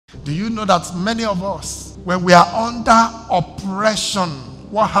Do you know that many of us, when we are under oppression,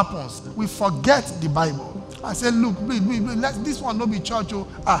 what happens? We forget the Bible. I say, look, let this one not be church.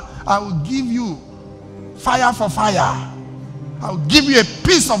 I will give you fire for fire. I will give you a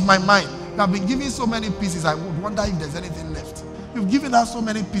piece of my mind. You have been giving so many pieces, I would wonder if there's anything left. You've given us so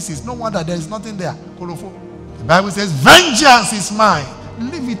many pieces, no wonder there is nothing there. The Bible says, vengeance is mine.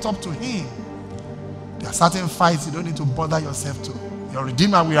 Leave it up to him. There are certain fights you don't need to bother yourself to. Your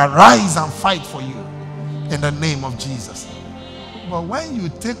Redeemer will arise and fight for you in the name of Jesus. But when you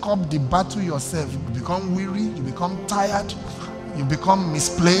take up the battle yourself, you become weary, you become tired, you become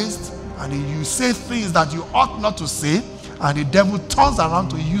misplaced, and you say things that you ought not to say, and the devil turns around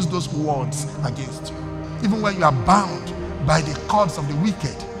to use those words against you. Even when you are bound by the cords of the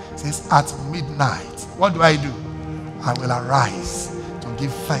wicked, it says, at midnight, what do? I will arise to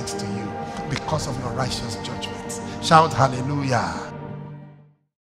give thanks to you because of your righteous judgments. Shout hallelujah.